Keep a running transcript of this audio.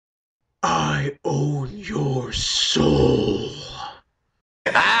I own your soul.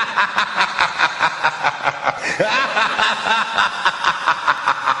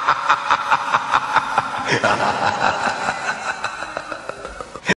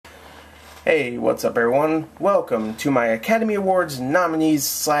 Hey, what's up everyone? Welcome to my Academy Awards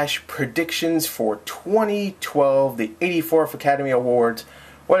nominees / predictions for 2012, the 84th Academy Awards,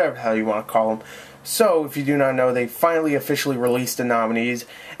 whatever the hell you want to call them. So, if you do not know, they finally officially released the nominees,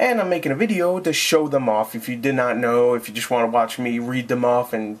 and I'm making a video to show them off. If you did not know, if you just want to watch me read them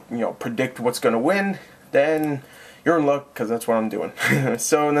off and, predict what's going to win, then you're in luck, because that's what I'm doing.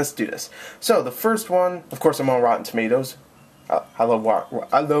 So, let's do this. So, the first one, of course I'm on Rotten Tomatoes. I love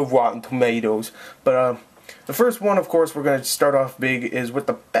Rotten Tomatoes, but the first one, of course, we're going to start off big, is with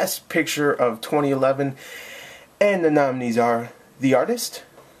the Best Picture of 2011, and the nominees are The Artist,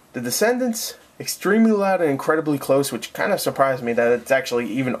 The Descendants, Extremely Loud and Incredibly Close, which kind of surprised me that it's actually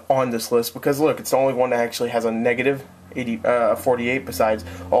even on this list, because look, it's the only one that actually has a negative 48 besides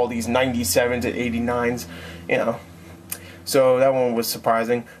all these 97s and 89s, so that one was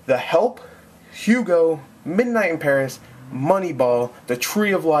surprising. The Help, Hugo, Midnight in Paris, Moneyball, The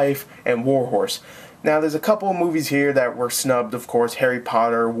Tree of Life, and Warhorse. Now, there's a couple of movies here that were snubbed, of course. Harry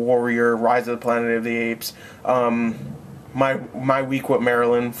Potter, Warrior, Rise of the Planet of the Apes. My Week with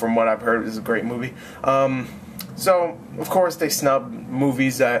Marilyn, from what I've heard, is a great movie. So, of course, they snubbed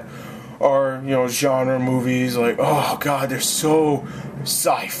movies that are, genre movies. Like, oh, God, they're so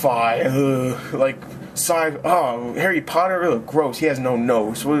sci-fi. Harry Potter, gross. He has no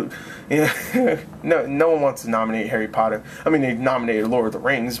nose. No one wants to nominate Harry Potter. I mean, they nominated Lord of the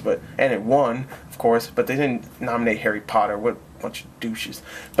Rings, and it won, of course, but they didn't nominate Harry Potter. What a bunch of douches.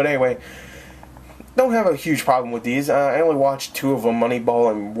 But anyway, don't have a huge problem with these. I only watched two of them,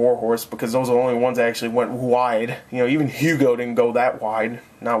 Moneyball and Warhorse, because those are the only ones that actually went wide. Even Hugo didn't go that wide.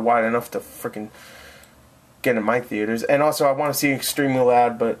 Not wide enough to freaking get in my theaters. And also, I want to see Extremely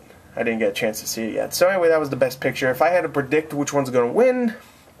Loud, but I didn't get a chance to see it yet. So anyway, that was the Best Picture. If I had to predict which one's going to win,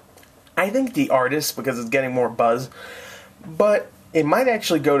 I think The Artist, because it's getting more buzz. But it might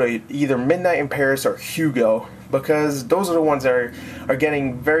actually go to either Midnight in Paris or Hugo, because those are the ones that are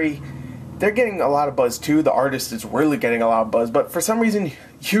getting they're getting a lot of buzz too. The Artist is really getting a lot of buzz. But for some reason,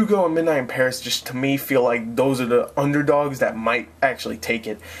 Hugo and Midnight in Paris just, to me, feel like those are the underdogs that might actually take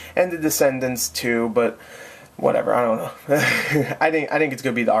it. And The Descendants too, but whatever, I don't know. I think it's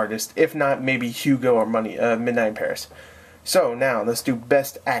going to be The Artist. If not, maybe Hugo or Midnight in Paris. So, now, let's do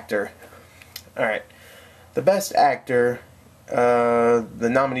Best Actor. Alright. The Best Actor, the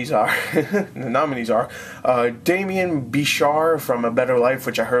nominees are Demian, Bichir from A Better Life,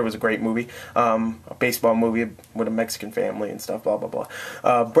 which I heard was a great movie. A baseball movie with a Mexican family and stuff, blah, blah, blah.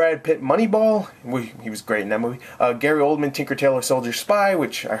 Brad Pitt, Moneyball. He was great in that movie. Gary Oldman, Tinker Tailor Soldier Spy,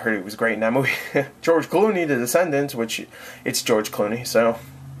 which I heard he was great in that movie. George Clooney, The Descendants, which it's George Clooney, so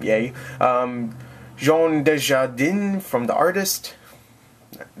yay. Jean Dujardin from The Artist.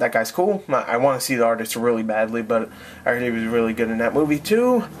 That guy's cool. I want to see The Artist really badly, but I heard he was really good in that movie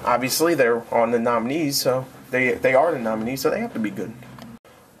too. Obviously, they're on the nominees, so they are the nominees, so they have to be good.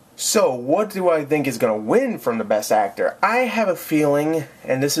 So, what do I think is going to win from the Best Actor? I have a feeling,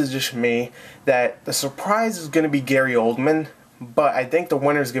 and this is just me, that the surprise is going to be Gary Oldman, but I think the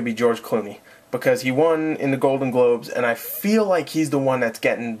winner is going to be George Clooney, because he won in the Golden Globes, and I feel like he's the one that's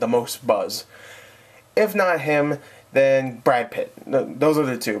getting the most buzz. If not him, then Brad Pitt. Those are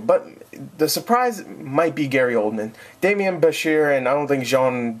the two. But the surprise might be Gary Oldman. Demian, Bichir, and I don't think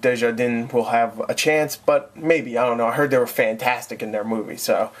Jean Dujardin will have a chance, but maybe. I don't know. I heard they were fantastic in their movie,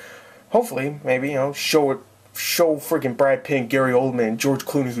 so hopefully, maybe, show freaking Brad Pitt and Gary Oldman and George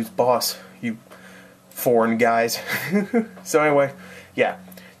Clooney who's boss, you foreign guys. So anyway, yeah.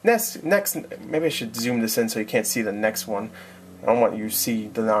 Next, maybe I should zoom this in so you can't see the next one. I don't want you to see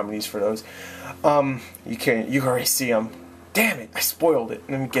the nominees for those. You can already see them. Damn it, I spoiled it.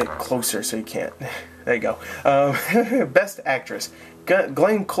 Let me get closer so you can't. There you go. Best Actress.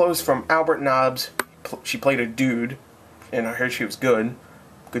 Glenn Close from Albert Nobbs. She played a dude, and I heard she was good.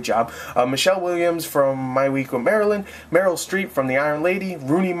 Good job. Michelle Williams from My Week with Marilyn. Meryl Streep from The Iron Lady.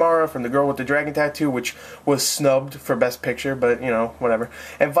 Rooney Mara from The Girl with the Dragon Tattoo, which was snubbed for Best Picture, but, whatever.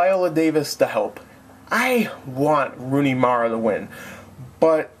 And Viola Davis, The Help. I want Rooney Mara to win,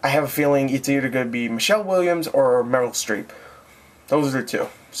 but I have a feeling it's either going to be Michelle Williams or Meryl Streep. Those are the two.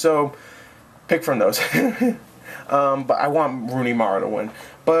 So, pick from those. But I want Rooney Mara to win.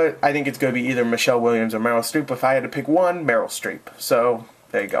 But I think it's going to be either Michelle Williams or Meryl Streep. If I had to pick one, Meryl Streep. So,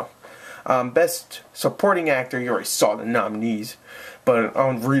 there you go. Best Supporting Actor, you already saw the nominees. but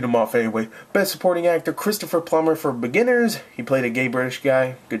I'll read them off anyway. Best Supporting Actor, Christopher Plummer for Beginners. He played a gay British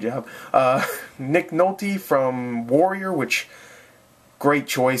guy. Good job. Nick Nolte from Warrior, which, great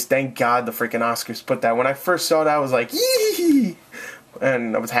choice. Thank God the freaking Oscars put that. When I first saw that, I was like, yee!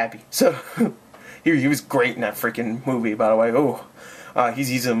 And I was happy. So, he was great in that freaking movie, by the way. Oh,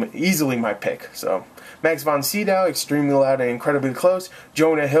 he's easily my pick. So, Max von Sydow, Extremely Loud and Incredibly Close.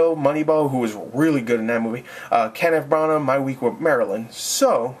 Jonah Hill, Moneyball, who was really good in that movie. Kenneth Branagh, My Week with Marilyn.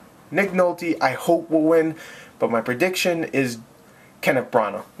 So, Nick Nolte, I hope will win, but my prediction is Kenneth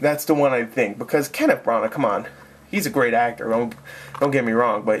Branagh. That's the one I think, because Kenneth Branagh, come on, he's a great actor. Don't get me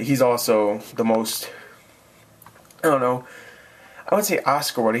wrong, but he's also the most, I don't know, I would say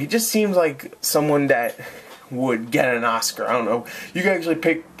Oscar worthy. He just seems like someone that would get an Oscar. I don't know. You can actually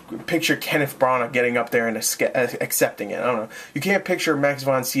picture Kenneth Branagh getting up there and accepting it. I don't know. You can't picture Max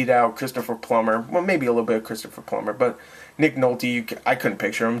von Sydow, Christopher Plummer. Well, maybe a little bit of Christopher Plummer, but Nick Nolte, I couldn't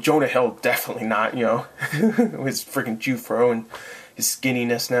picture him. Jonah Hill, definitely not. You know, his freaking Jufro and his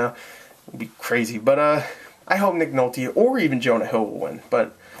skinniness now would be crazy. But I hope Nick Nolte or even Jonah Hill will win.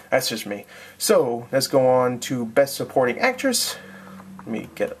 But that's just me. So let's go on to Best Supporting Actress. Let me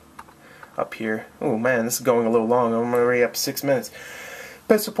get up here. Oh man, this is going a little long. I'm already up 6 minutes.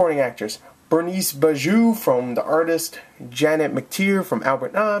 Best Supporting Actress, Berenice Bejo from The Artist, Janet McTeer from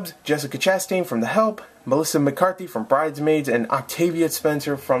Albert Nobbs, Jessica Chastain from The Help, Melissa McCarthy from Bridesmaids, and Octavia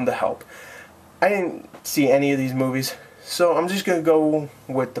Spencer from The Help. I didn't see any of these movies, so I'm just going to go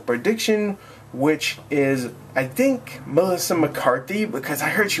with the prediction, which is, I think, Melissa McCarthy, because I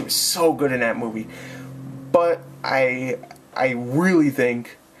heard she was so good in that movie. But I really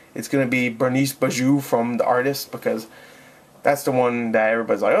think it's going to be Berenice Bejo from The Artist, because that's the one that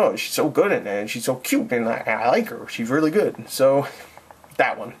everybody's like, oh, she's so good in it, and she's so cute, and I like her. She's really good. So,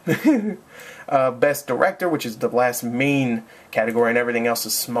 that one. Best Director, which is the last main category, and everything else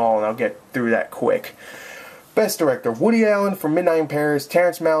is small, and I'll get through that quick. Best Director, Woody Allen for Midnight in Paris,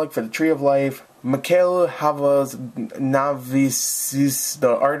 Terrence Malick for The Tree of Life, Mikhail Havas-Navisis,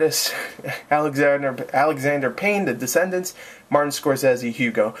 The Artist, Alexander Payne, The Descendants, Martin Scorsese,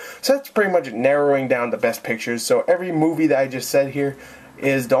 Hugo. So that's pretty much narrowing down the best pictures. So every movie that I just said here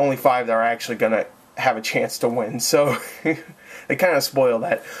is the only 5 that are actually going to have a chance to win. So they kind of spoil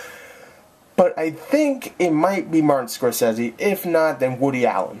that. But I think it might be Martin Scorsese. If not, then Woody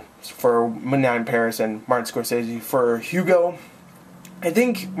Allen for Midnight in Paris and Martin Scorsese for Hugo. I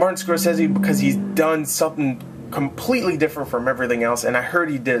think Martin Scorsese, because he's done something completely different from everything else, and I heard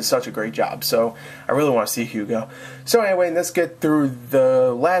he did such a great job, so I really want to see Hugo. So anyway, let's get through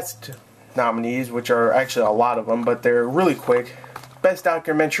the last nominees, which are actually a lot of them, but they're really quick. Best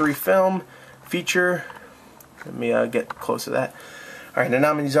Documentary Film, Feature. Let me get close to that. Alright, the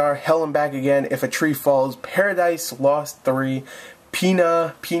nominees are Hell and Back Again, If a Tree Falls, Paradise Lost 3, Pine,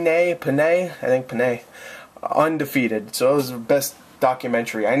 Undefeated. So those are best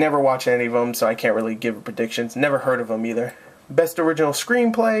documentary. I never watched any of them, so I can't really give predictions. Never heard of them either. Best Original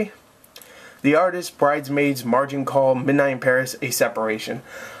Screenplay, The Artist, Bridesmaids, Margin Call, Midnight in Paris, A Separation.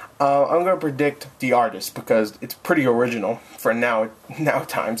 I'm going to predict The Artist because it's pretty original for now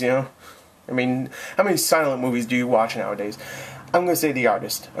times, you know? I mean, how many silent movies do you watch nowadays? I'm going to say The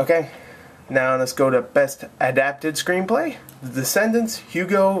Artist, okay? Now let's go to Best Adapted Screenplay. The Descendants,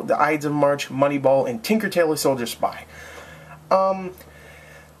 Hugo, The Ides of March, Moneyball, and Tinker Tailor Soldier Spy.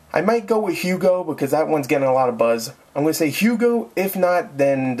 I might go with Hugo because that one's getting a lot of buzz. I'm going to say Hugo. If not,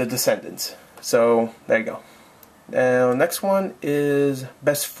 then The Descendants. So, there you go. Now, next one is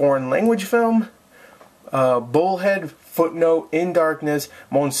Best Foreign Language Film. Bullhead, Footnote, In Darkness,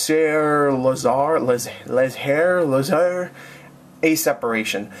 Monsieur Lazare, A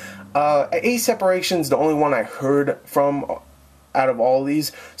Separation. A Separation's the only one I heard from out of all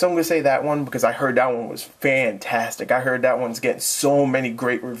these, so I'm going to say that one because I heard that one was fantastic. I heard that one's getting so many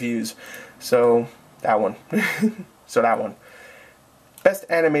great reviews, so that one. Best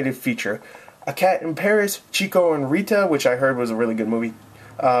Animated Feature, A Cat in Paris, Chico and Rita, which I heard was a really good movie,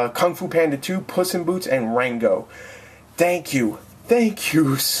 Kung Fu Panda 2, Puss in Boots, and Rango. Thank you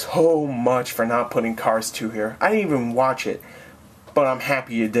so much for not putting Cars 2 here. I didn't even watch it, but I'm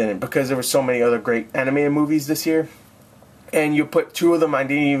happy you didn't because there were so many other great animated movies this year. And you put 2 of them I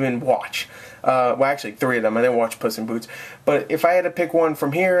didn't even watch. Well, actually 3 of them. I didn't watch Puss in Boots. But if I had to pick one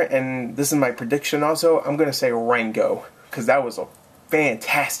from here, and this is my prediction also, I'm going to say Rango. Because that was a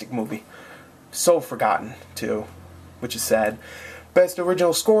fantastic movie. So forgotten, too. Which is sad. Best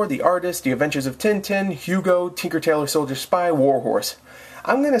Original Score, The Artist, The Adventures of Tintin, Hugo, Tinker Tailor Soldier Spy, Warhorse.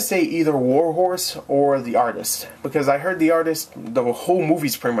 I'm going to say either Warhorse or The Artist. Because I heard The Artist, the whole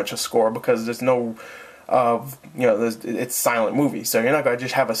movie's pretty much a score. Because there's no of, you know, it's silent movie. So you're not going to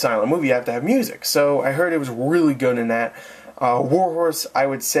just have a silent movie, you have to have music. So I heard it was really good in that. Warhorse, I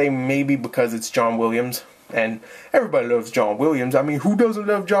would say maybe because it's John Williams. And everybody loves John Williams. I mean, who doesn't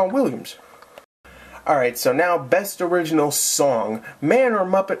love John Williams? Alright, so now Best Original Song. Man or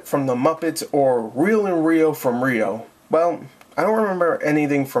Muppet from the Muppets, or Real in Rio from Rio. Well, I don't remember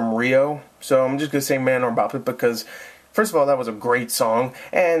anything from Rio, so I'm just going to say Man or Muppet because, first of all, that was a great song,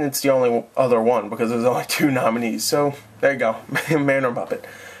 and it's the only other one because there's only 2 nominees. So, there you go. Man or Muppet.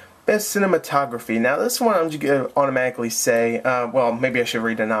 Best Cinematography. Now, this one I'm just going to automatically say, well, maybe I should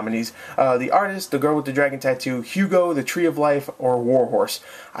read the nominees. The Artist, The Girl with the Dragon Tattoo, Hugo, The Tree of Life, or Warhorse.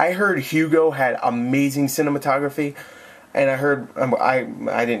 I heard Hugo had amazing cinematography, and I heard,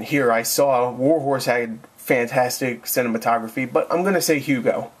 I didn't hear, I saw Warhorse had fantastic cinematography, but I'm going to say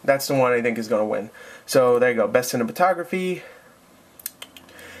Hugo. That's the one I think is going to win. So, there you go. Best Cinematography.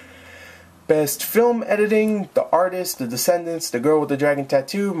 Best Film Editing, The Artist, The Descendants, The Girl with the Dragon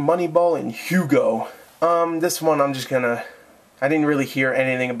Tattoo, Moneyball, and Hugo. This one I'm just gonna... I didn't really hear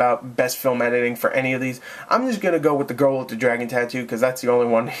anything about Best Film Editing for any of these. I'm just gonna go with The Girl with the Dragon Tattoo because that's the only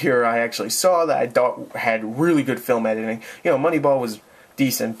one here I actually saw that I thought had really good film editing. You know, Moneyball was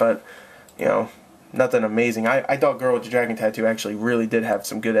decent, but, you know, nothing amazing. I thought Girl with the Dragon Tattoo actually really did have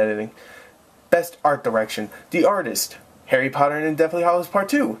some good editing. Best Art Direction, The Artist, Harry Potter and the Deathly Hallows Part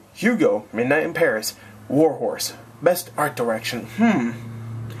 2, Hugo, Midnight in Paris, Warhorse. Best Art Direction.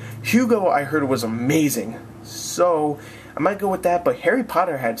 Hugo I heard was amazing, so I might go with that, but Harry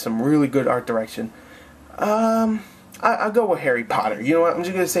Potter had some really good art direction. I'll go with Harry Potter. You know what, I'm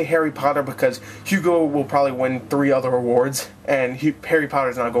just going to say Harry Potter because Hugo will probably win 3 other awards, and Harry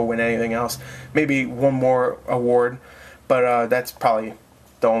Potter's not going to win anything else. Maybe one more award, but that's probably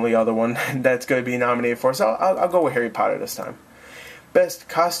the only other one that's going to be nominated for. So I'll go with Harry Potter this time. Best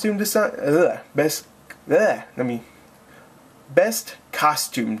Costume Design. Best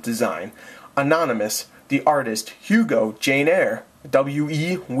Costume Design. Anonymous, The Artist, Hugo, Jane Eyre,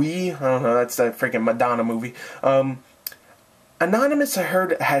 W.E. We. I don't know. That's that freaking Madonna movie. Anonymous, I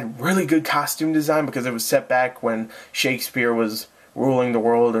heard, had really good costume design because it was set back when Shakespeare was ruling the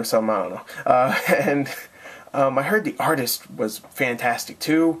world or something. I don't know. I heard The Artist was fantastic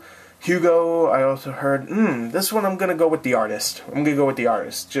too. Hugo, I also heard, this one I'm going to go with The Artist. I'm going to go with The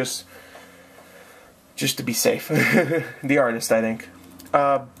Artist, just to be safe. The Artist, I think.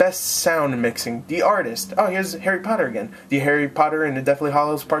 Best Sound Mixing, The Artist. Oh, here's Harry Potter again. The Harry Potter and the Deathly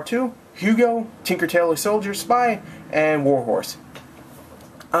Hallows Part 2, Hugo, Tinker Tailor Soldier Spy, and Warhorse.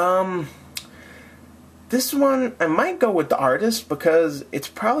 This one, I might go with The Artist because it's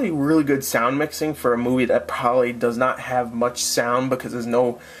probably really good sound mixing for a movie that probably does not have much sound because there's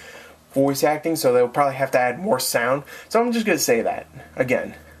no voice acting, so they'll probably have to add more sound. So I'm just going to say that,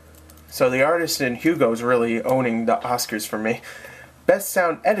 again. So The Artist and Hugo's really owning the Oscars for me. Best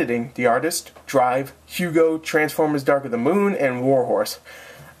Sound Editing, The Artist, Drive, Hugo, Transformers Dark of the Moon, and Warhorse.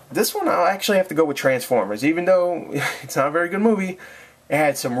 This one I'll actually have to go with Transformers, even though it's not a very good movie. It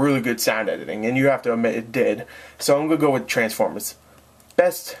had some really good sound editing, and you have to admit it did. So I'm going to go with Transformers.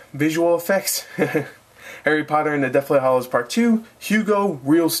 Best Visual Effects, Harry Potter and the Deathly Hallows Part 2, Hugo,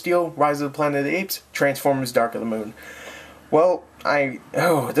 Real Steel, Rise of the Planet of the Apes, Transformers Dark of the Moon. Well,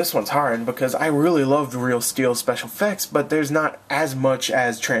 this one's hard because I really love the Real Steel special effects, but there's not as much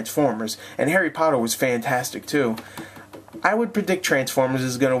as Transformers, and Harry Potter was fantastic too. I would predict Transformers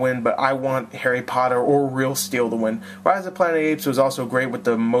is going to win, but I want Harry Potter or Real Steel to win. Rise of the Planet of the Apes was also great with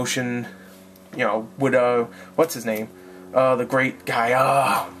the motion, you know, with, what's his name? The great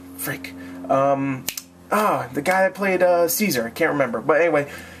guy, the guy that played Caesar, I can't remember. But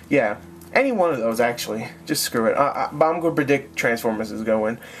anyway, yeah, any one of those actually, just screw it. But I'm going to predict Transformers is going to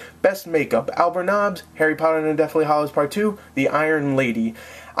win. Best Makeup, Albert Nobbs, Harry Potter and the Deathly Hallows Part 2, The Iron Lady.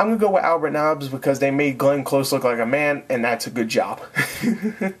 I'm going to go with Albert Nobbs because they made Glenn Close look like a man, and that's a good job.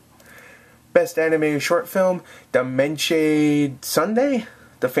 Best Animated Short Film, Dementia Sunday,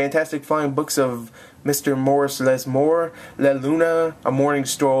 The Fantastic Flying Books of Mr. Morris Lesmore, La Luna, A Morning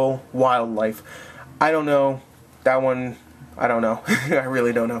Stroll, Wildlife. I don't know. That one, I don't know. I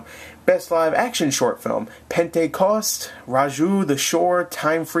really don't know. Best Live Action Short Film, Pentecost, Raju, The Shore,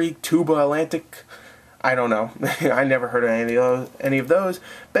 Time Freak, Tuba Atlantic. I don't know. I never heard of any of those.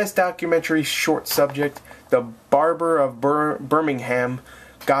 Best Documentary Short Subject, The Barber of Birmingham,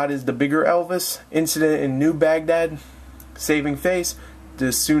 God is the Bigger Elvis, Incident in New Baghdad, Saving Face, The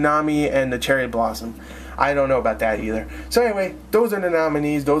Tsunami, and The Cherry Blossom. I don't know about that either. So anyway, those are the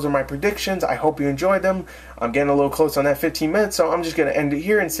nominees. Those are my predictions. I hope you enjoyed them. I'm getting a little close on that 15 minutes, so I'm just going to end it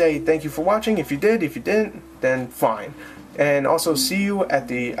here and say thank you for watching. If you did, if you didn't, then fine. And also see you at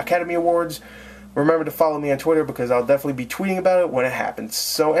the Academy Awards Remember to follow me on Twitter because I'll definitely be tweeting about it when it happens.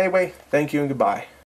 So anyway, thank you and goodbye.